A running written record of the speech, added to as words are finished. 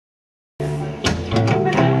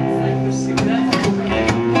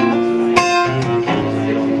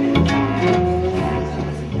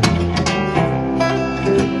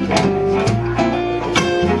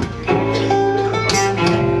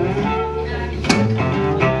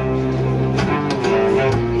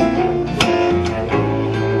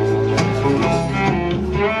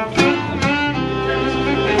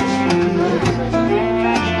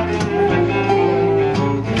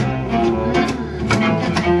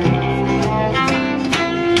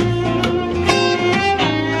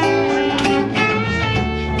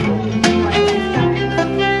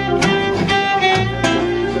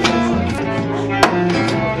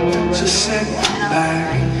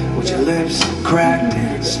cracked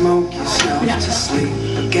and smoke yourself to sleep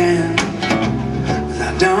again. 'Cause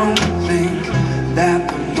I don't think that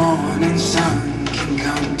the morning sun can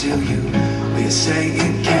come to you, but you say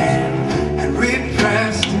it can. And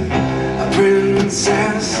repressed, a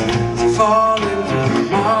princess falling through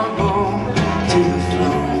marble to the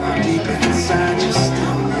floor. Deep inside you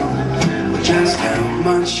still know just how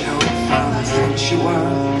much your father thinks you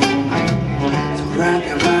were. So wrap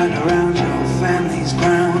your mind around your family's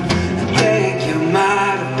ground and think you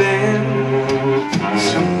might have been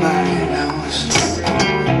somebody else.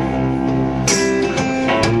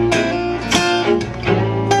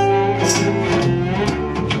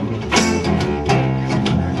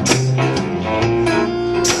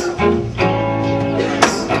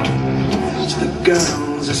 The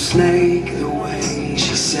girl's a snake, the way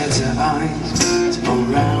she sets her eyes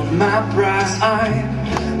around my pride,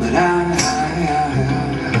 but I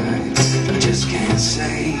just can't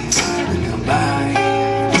say goodbye.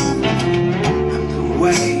 And the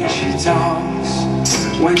way she talks,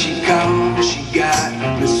 when she calls, she got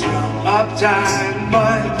me strung up tight,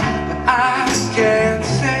 but I can't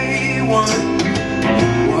say one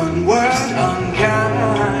word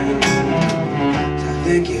unkind. I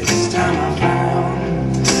think it's time I found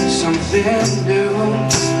something new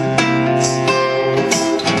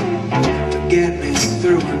to get me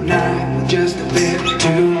through a night with just a bit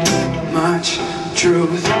too much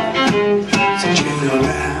truth. So you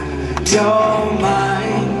wrap your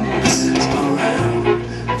mind around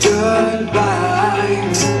goodbye,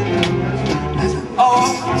 as I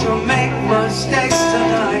ought to make mistakes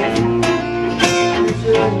tonight.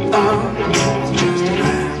 Just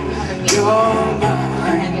wrap your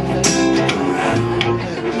mind around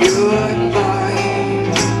goodbye.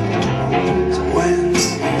 So when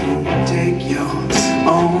you take your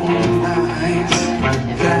own life,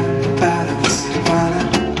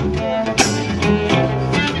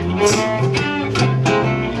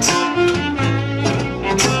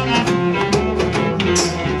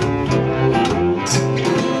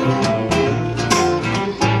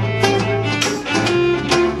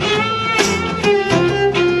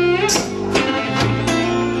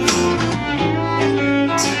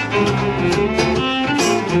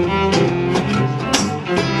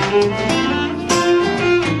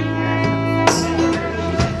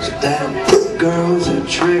 that girl's a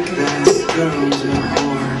trick, that girl's a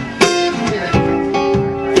whore.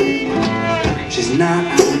 She's not,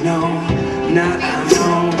 I know, not I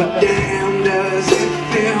know, but damn does it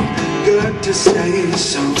feel good to say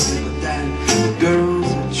so.